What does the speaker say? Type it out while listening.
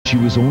she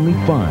was only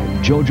 5,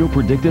 JoJo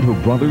predicted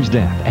her brother's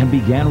death and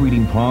began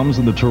reading palms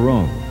in the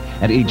Tyrone.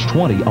 At age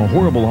 20, a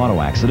horrible auto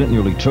accident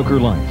nearly took her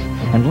life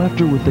and left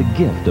her with the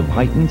gift of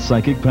heightened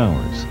psychic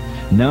powers.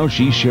 Now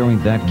she's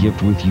sharing that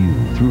gift with you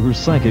through her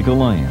Psychic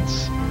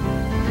Alliance.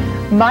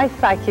 My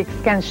psychics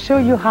can show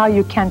you how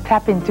you can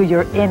tap into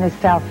your inner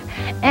self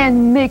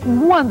and make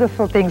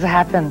wonderful things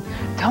happen.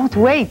 Don't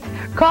wait.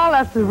 Call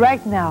us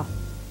right now.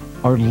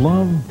 Are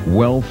love,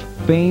 wealth,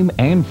 fame,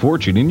 and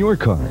fortune in your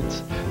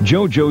cards?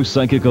 JoJo's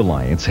Psychic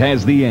Alliance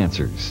has the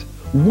answers.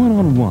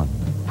 One-on-one,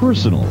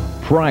 personal,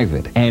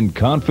 private, and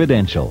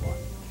confidential.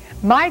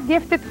 My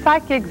gifted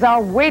psychics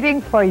are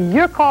waiting for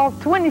your call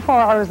 24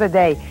 hours a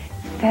day,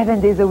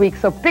 7 days a week.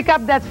 So pick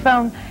up that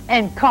phone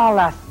and call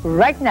us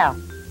right now.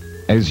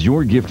 As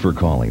your gift for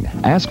calling,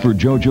 ask for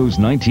JoJo's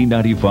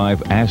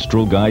 1995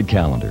 Astral Guide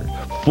Calendar,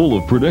 full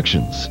of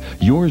predictions.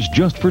 Yours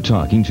just for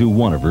talking to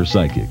one of her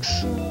psychics.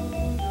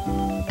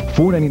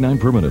 $4.99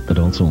 per minute,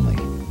 adults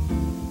only.